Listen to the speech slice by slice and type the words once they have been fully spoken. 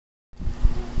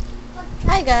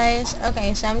Hi guys,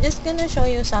 okay, so I'm just gonna show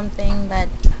you something that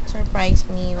surprised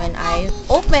me when I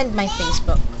opened my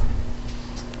Facebook.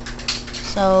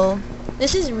 So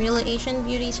this is Real Asian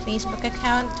Beauty's Facebook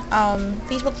account,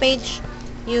 Facebook page.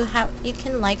 You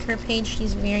can like her page.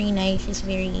 She's very nice. She's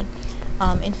very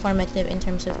informative in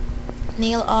terms of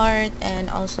nail art and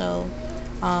also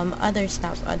other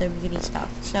stuff, other beauty stuff.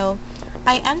 So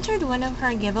I entered one of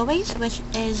her giveaways, which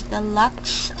is the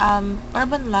Lux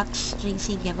Urban Lux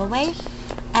JC giveaway,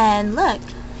 and look,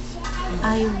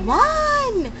 I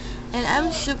won! And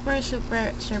I'm super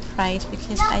surprised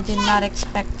because I did not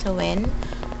expect to win.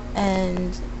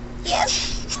 And yes,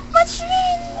 so much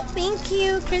win! Thank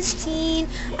you, Christine.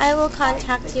 I will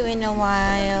contact you in a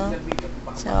while.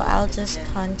 So I'll just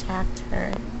contact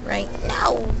her right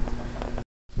now.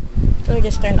 Let me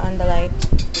just turn on the light.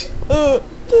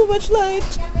 Too much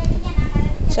light.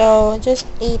 So just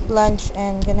ate lunch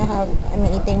and I'm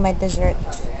eating my dessert.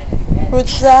 Fruit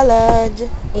salad,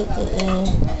 aka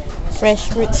fresh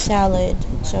fruit salad.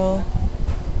 So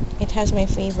it has my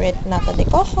favorite nata de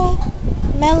coco,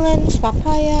 melons,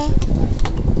 papaya,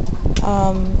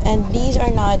 and these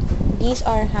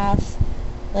are half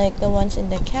like the ones in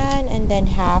the can and then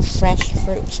half fresh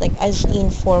fruits, like as in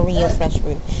for real fresh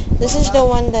fruit. This is the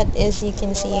one that is, you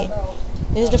can see,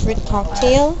 this is the fruit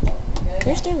cocktail.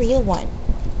 Where's the real one?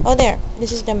 Oh, there.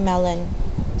 This is the melon.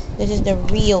 This is the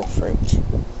real fruit.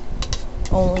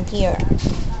 Only here.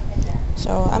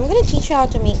 So I'm gonna teach you how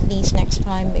to make these next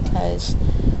time because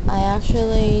I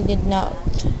actually did not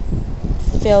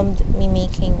filmed me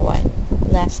making one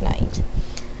last night.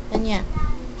 And yeah,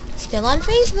 still on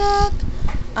Facebook.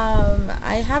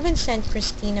 I haven't sent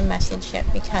Christine a message yet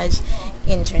because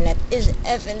internet is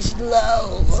effing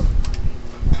slow.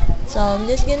 So I'm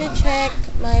just gonna check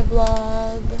my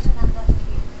blog.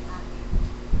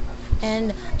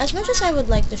 And as much as I would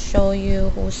like to show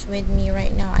you who's with me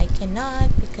right now, I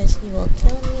cannot because he will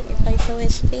kill me if I show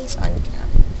his face on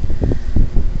camera.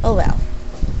 Oh well,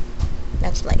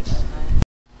 that's life.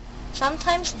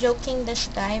 Sometimes joking this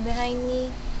guy behind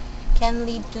me can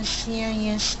lead to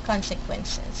serious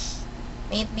consequences.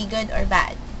 May it be good or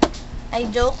bad. I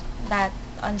joke that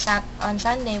on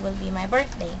Sunday will be my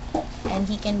birthday and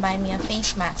he can buy me a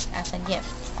face mask as a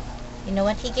gift. You know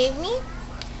what he gave me?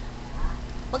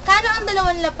 Magkano ang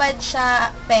dalawang lapad sa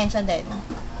peso din?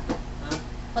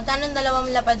 Magkano ang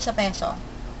dalawang lapad sa peso?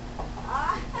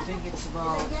 I think it's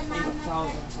about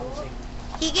 8,000 something.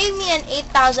 He gave me an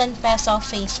 8,000 peso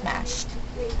face mask.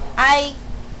 I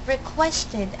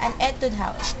requested an Etude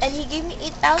House and he gave me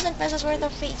 8,000 pesos worth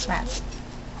of face mask.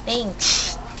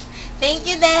 Thanks.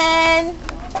 Thank you, Dan.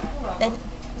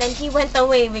 Then he went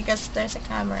away because there's a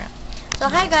camera. So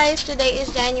hi guys, today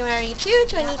is January 2,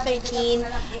 2013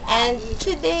 and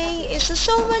today is a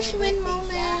so much win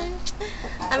moment.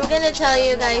 I'm gonna tell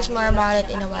you guys more about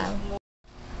it in a while.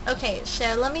 Okay, so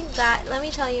let me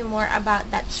tell you more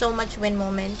about that so much win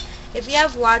moment. If you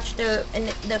have watched the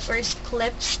first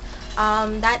clips,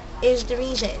 that is the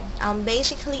reason.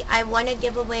 Basically, I won a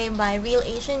giveaway by Real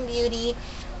Asian Beauty,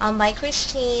 by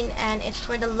Christine, and it's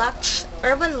for the Lux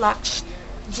Urban Lux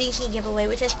GC giveaway,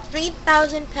 which is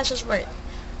 3,000 pesos worth.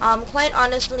 Quite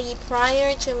honestly,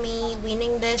 prior to me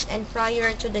winning this and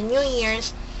prior to the New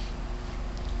Year's,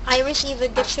 I received a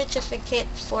gift certificate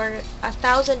for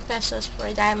 1,000 pesos for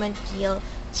a diamond peel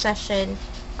session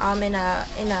in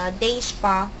a day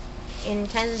spa in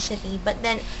Kansas City. But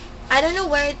then I don't know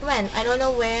where it went. I don't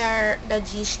know where the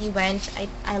GC went.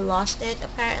 I lost it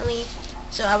apparently.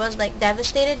 So I was like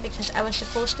devastated because I was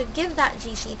supposed to give that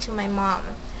GC to my mom.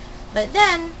 But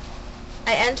then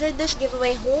I entered this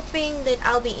giveaway hoping that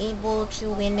I'll be able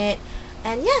to win it.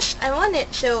 And yes, I won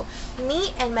it. So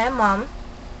me and my mom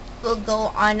will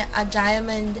go on a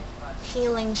diamond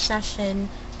healing session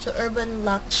to Urban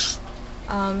Lux.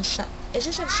 Is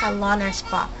this a salon or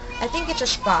spa? I think it's a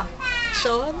spa.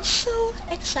 So I'm so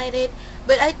excited.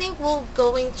 But I think we're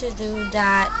going to do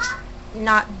that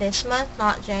not this month,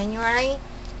 not January,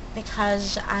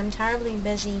 because I'm terribly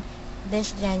busy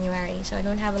this January, so I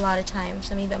don't have a lot of time.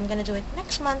 So maybe I'm gonna do it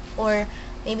next month or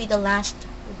maybe the last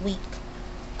week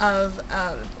of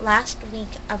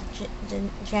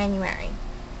January.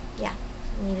 Yeah,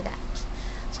 maybe that.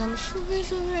 So I'm super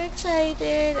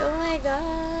excited. Oh my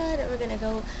god, we're gonna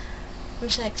go. I'm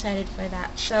so excited for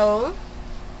that. So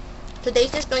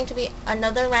today's just going to be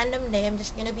another random day. I'm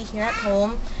just gonna be here at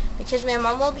home because my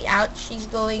mom will be out. She's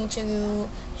gonna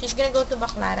go to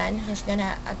Baclaran. She's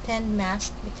gonna attend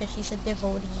mass because she's a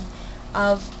devotee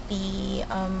of the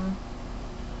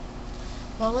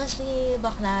what was the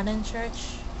Baclaran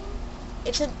church?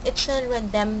 It's a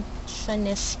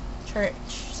redemptionist church.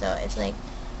 So it's like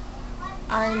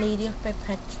Our Lady of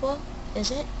Perpetual,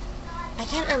 is it? I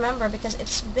can't remember because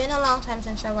it's been a long time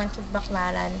since I went to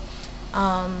Baclaran.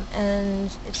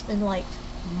 And it's been like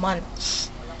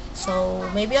months. So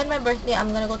maybe on my birthday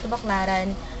I'm gonna go to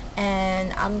Baclaran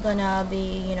and I'm gonna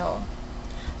be, I'm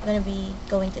gonna be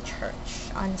going to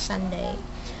church on Sunday.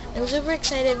 I'm super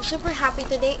excited, I'm super happy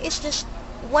today. It's just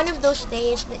one of those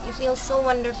days that you feel so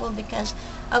wonderful because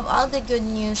of all the good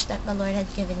news that the Lord had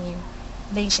given you.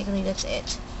 Basically, that's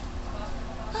it.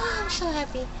 Oh, I'm so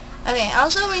happy. Okay, I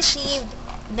also received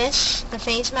this, the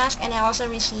face mask, and I also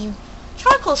received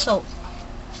charcoal soap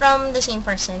from the same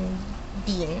person,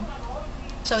 Dean.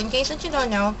 So in case that you don't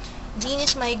know, Dean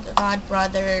is my god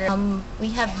brother.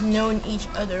 We have known each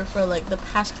other for like the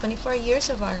past 24 years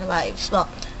of our lives. Well,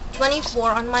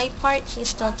 24 on my part, he's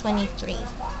still 23.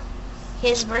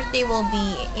 His birthday will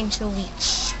be in 2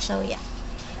 weeks, so yeah.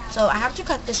 So I have to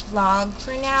cut this vlog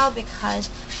for now because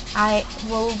I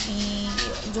will be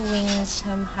doing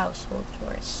some household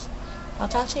chores. I'll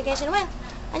talk to you guys in a while.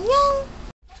 Annyeong!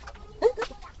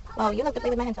 Wow, you love to play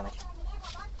with my hand so much.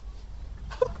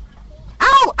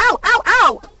 Ow! Ow! Ow!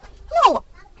 Ow! No!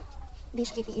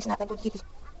 This kitty is not a good kitty.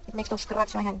 It makes those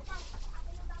scratch my hand.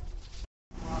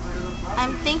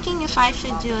 I'm thinking if I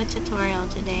should do a tutorial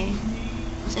today,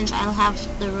 since I'll have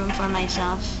the room for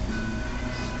myself,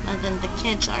 but then the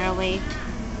kids are awake.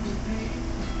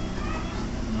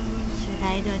 Should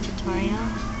I do a tutorial?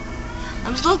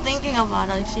 I'm still thinking about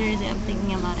it. Seriously, I'm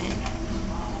thinking about it.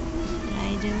 Should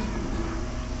I do?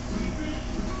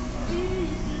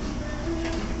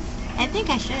 I think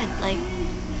I should. Like,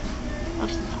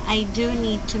 I do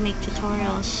need to make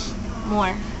tutorials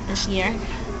more this year.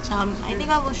 So I think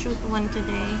I will shoot one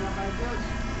today.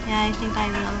 Yeah, I think I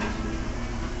will.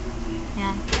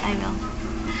 Yeah, I will.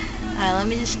 Alright, let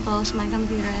me just close my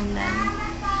computer and then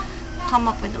come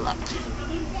up with a look.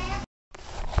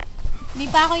 Di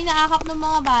pa ako inaakap ng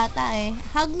mga bata eh.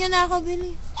 Hug nyo na ako,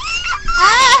 Billy.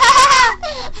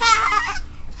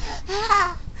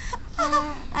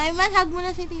 Ivan, hug mo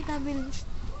na si Tita Billy.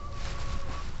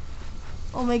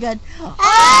 Oh my God.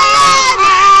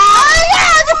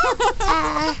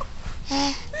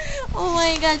 Oh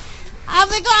my God.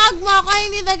 Sabi ko, hug mo ako,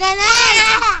 hindi na ganun.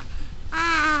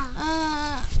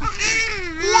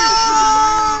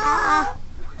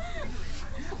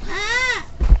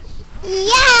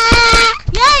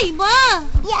 Yay, ba?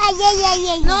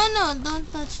 Yeah. No, don't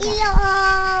touch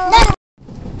that.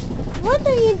 What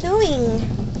are you doing?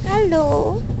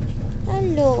 Hello?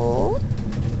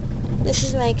 This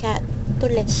is my cat,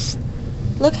 Tulis.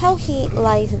 Look how he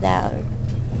lies down.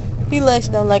 He lies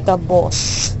down like a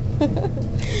boss.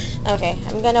 Okay,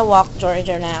 I'm gonna walk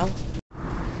Georgia now.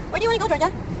 Where do you want to go,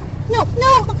 Georgia? No!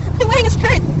 I'm wearing a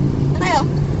skirt! Kyle.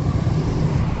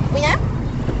 Kuya?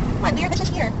 Come on, do your business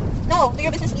here. No, do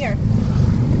your business here.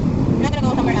 We're not gonna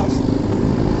go somewhere else.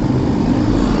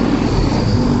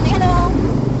 Say hello!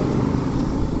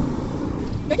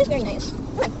 Georgia's very nice.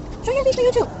 Come on, show your face to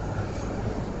YouTube.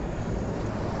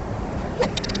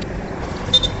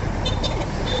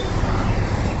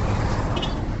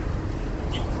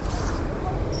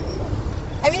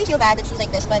 I really feel bad that she's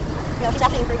like this, but she's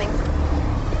actually improving.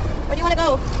 Where do you want to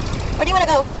go?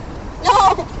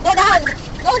 No! Go down!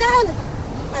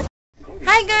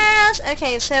 Hi girls!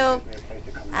 Okay, so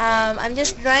I'm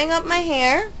just drying up my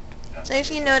hair. So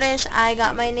if you notice, I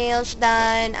got my nails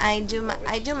done. I do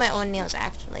my own nails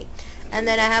actually. And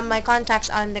then I have my contacts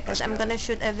on because I'm gonna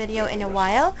shoot a video in a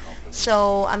while.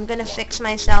 So I'm gonna fix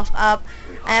myself up.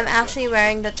 I'm actually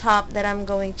wearing the top that I'm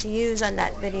going to use on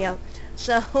that video.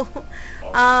 So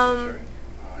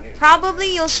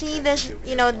probably you'll see this,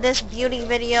 this beauty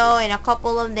video in a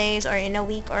couple of days or in a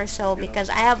week or so because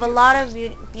I have a lot of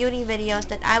beauty videos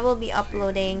that I will be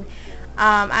uploading.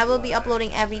 I will be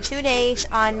uploading every 2 days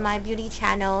on my beauty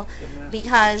channel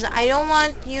because I don't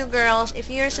want you girls, if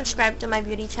you're subscribed to my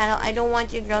beauty channel, I don't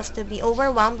want you girls to be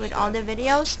overwhelmed with all the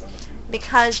videos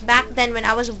because back then when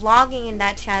I was vlogging in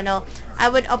that channel, I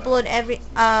would upload a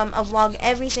vlog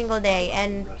every single day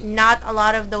and not a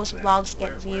lot of those vlogs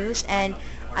get views and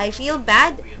I feel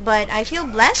bad, but I feel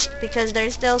blessed because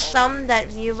there's still some that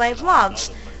view my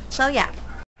vlogs. So yeah.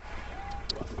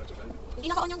 Hindi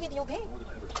naka-on yung video, babe.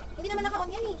 Hindi naman naka-on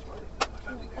yan eh.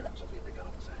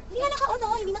 Hindi nga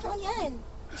naka-on, hindi naka-on yan.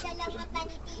 Isa lang mata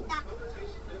ni tita.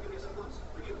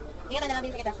 Hindi nga na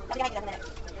kita. Kasi kahit kita na.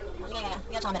 Sige nga,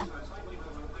 hindi nga sa camera.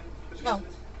 Go.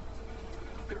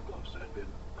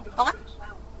 Oo nga?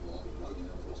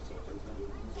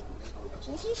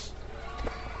 Misis?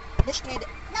 This kid.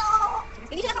 No!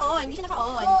 Hindi siya naka-on.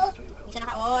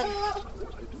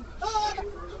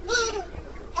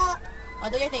 Oh,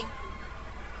 do your thing.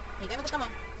 Hey, kaya mo gusto mo?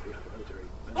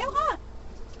 Ayaw ka!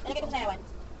 Nalagay ko sa sayawan.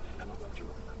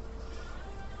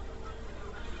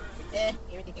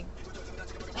 Irritating.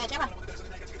 Ayan, siya ka.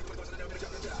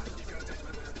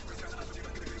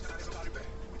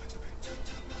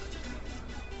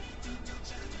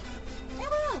 Ayaw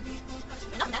ka!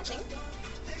 You're not dancing.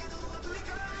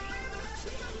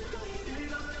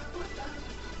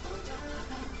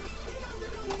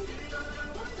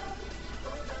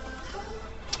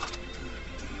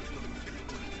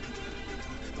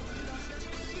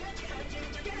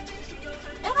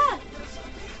 Ayaw ka!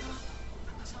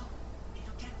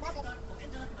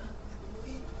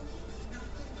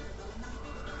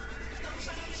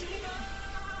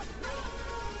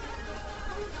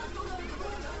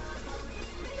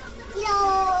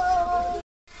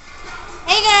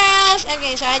 Hey girls!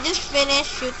 Okay, so I just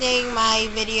finished shooting my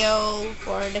video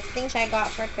for the things I got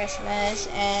for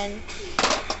Christmas, and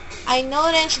I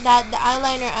noticed that the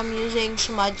eyeliner I'm using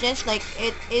smudges, like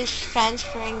it is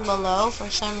transferring below for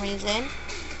some reason.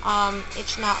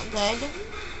 It's not good.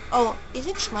 Oh, is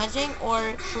it smudging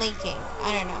or flaking?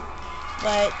 I don't know.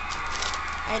 But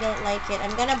I don't like it.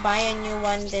 I'm gonna buy a new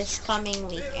one this coming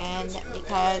weekend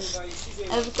because,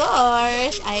 of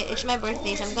course, it's my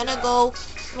birthday, so I'm gonna go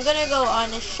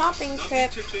on a shopping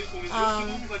trip.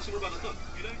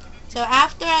 So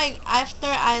after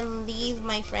I leave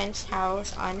my friend's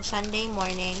house on Sunday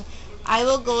morning, I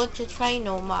will go to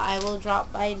Trinoma. I will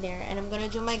drop by there, and I'm gonna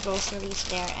do my groceries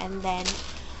there, and then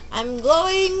I'm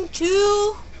going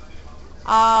to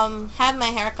have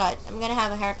my haircut. I'm gonna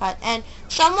have a haircut, and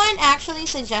someone actually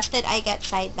suggested I get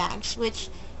side bangs, which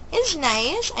is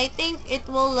nice. I think it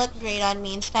will look great on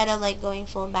me instead of like going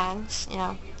full bangs. You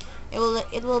know,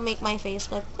 it will make my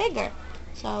face look bigger.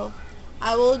 So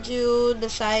I will do the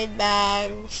side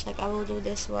bangs. Like I will do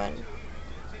this one,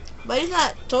 but it's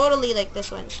not totally like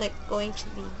this one. It's like going to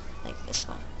be like this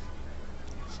one.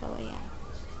 So yeah.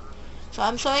 So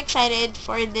I'm so excited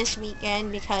for this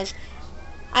weekend because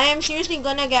I am seriously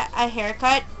gonna get a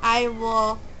haircut. I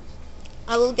will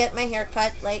get my hair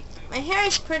cut. Like, my hair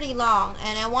is pretty long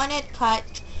and I want it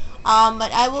cut.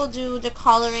 But I will do the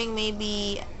coloring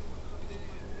maybe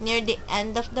near the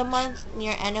end of the month,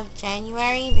 near end of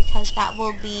January, because that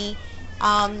will be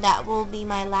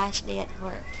my last day at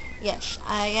work. Yes,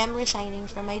 I am resigning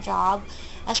from my job.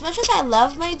 As much as I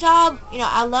love my job, you know,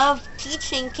 I love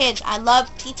teaching kids. I love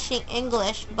teaching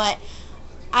English, but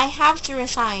I have to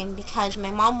resign because my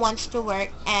mom wants to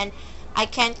work and I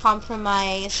can't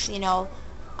compromise, you know,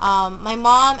 my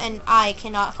mom and I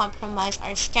cannot compromise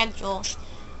our schedules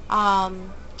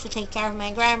to take care of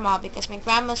my grandma because my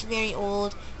grandma's very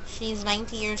old. She's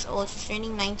 90 years old. She's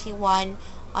turning 91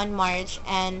 on March,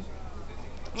 and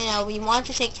you know, we want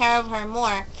to take care of her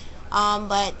more,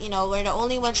 but you know, we're the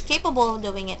only ones capable of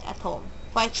doing it at home,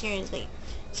 quite seriously.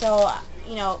 So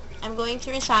you know, I'm going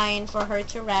to resign for her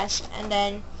to rest, and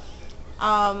then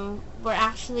we're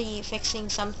actually fixing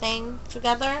something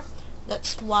together.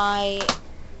 That's why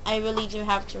I really do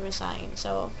have to resign.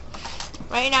 So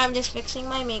right now I'm just fixing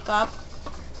my makeup.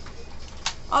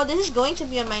 Oh, this is going to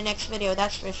be on my next video,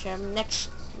 that's for sure. Next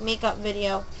makeup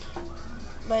video.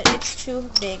 But it's too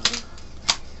big.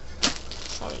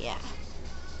 So yeah.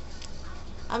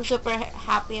 I'm super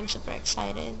happy. I'm super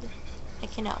excited. I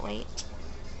cannot wait.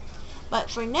 But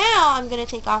for now, I'm going to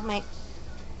take off my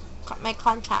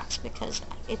contacts because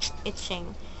it's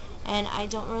itching. And I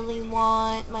don't really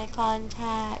want my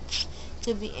contacts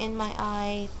to be in my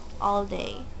eye all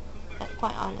day.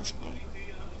 Quite honestly.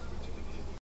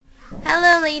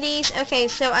 Hello ladies. Okay,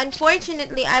 so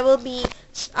unfortunately I will be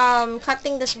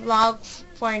cutting this vlog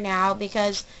for now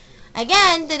because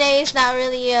again, today is not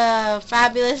really a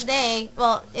fabulous day.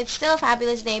 Well, it's still a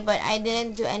fabulous day, but I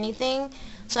didn't do anything.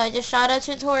 So I just shot a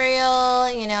tutorial,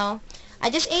 you know. I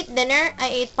just ate dinner. I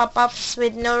ate pop-ups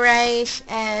with no rice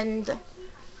and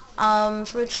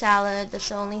fruit salad. That's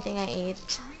the only thing I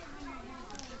ate.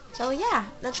 So yeah,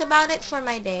 that's about it for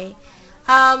my day.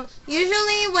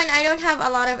 Usually when I don't have a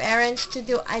lot of errands to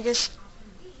do, I just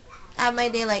have my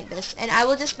day like this. And I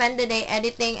will just spend the day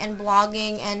editing and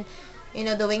blogging and, you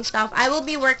know, doing stuff. I will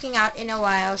be working out in a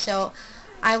while, so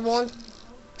I won't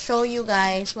show you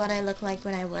guys what I look like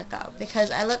when I work out.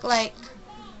 Because I look like,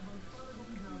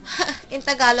 in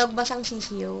Tagalog, basang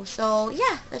sisiyo. So,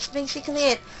 yeah, that's basically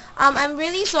it. I'm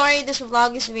really sorry this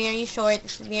vlog is very short.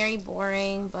 It's very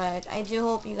boring, but I do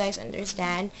hope you guys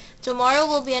understand. Tomorrow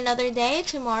will be another day.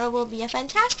 Tomorrow will be a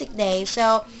fantastic day.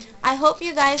 So, I hope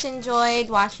you guys enjoyed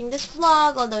watching this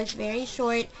vlog, although it's very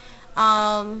short.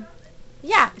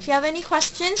 Yeah, if you have any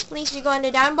questions, please do go in the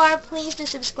down bar. Please do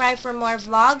subscribe for more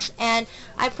vlogs, and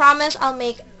I promise I'll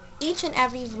make each and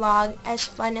every vlog as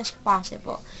fun as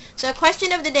possible. So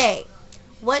question of the day,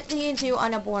 what do you do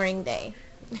on a boring day?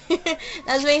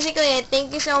 That's basically it.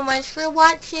 Thank you so much for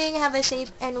watching. Have a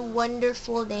safe and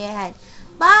wonderful day ahead.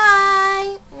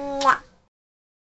 Bye!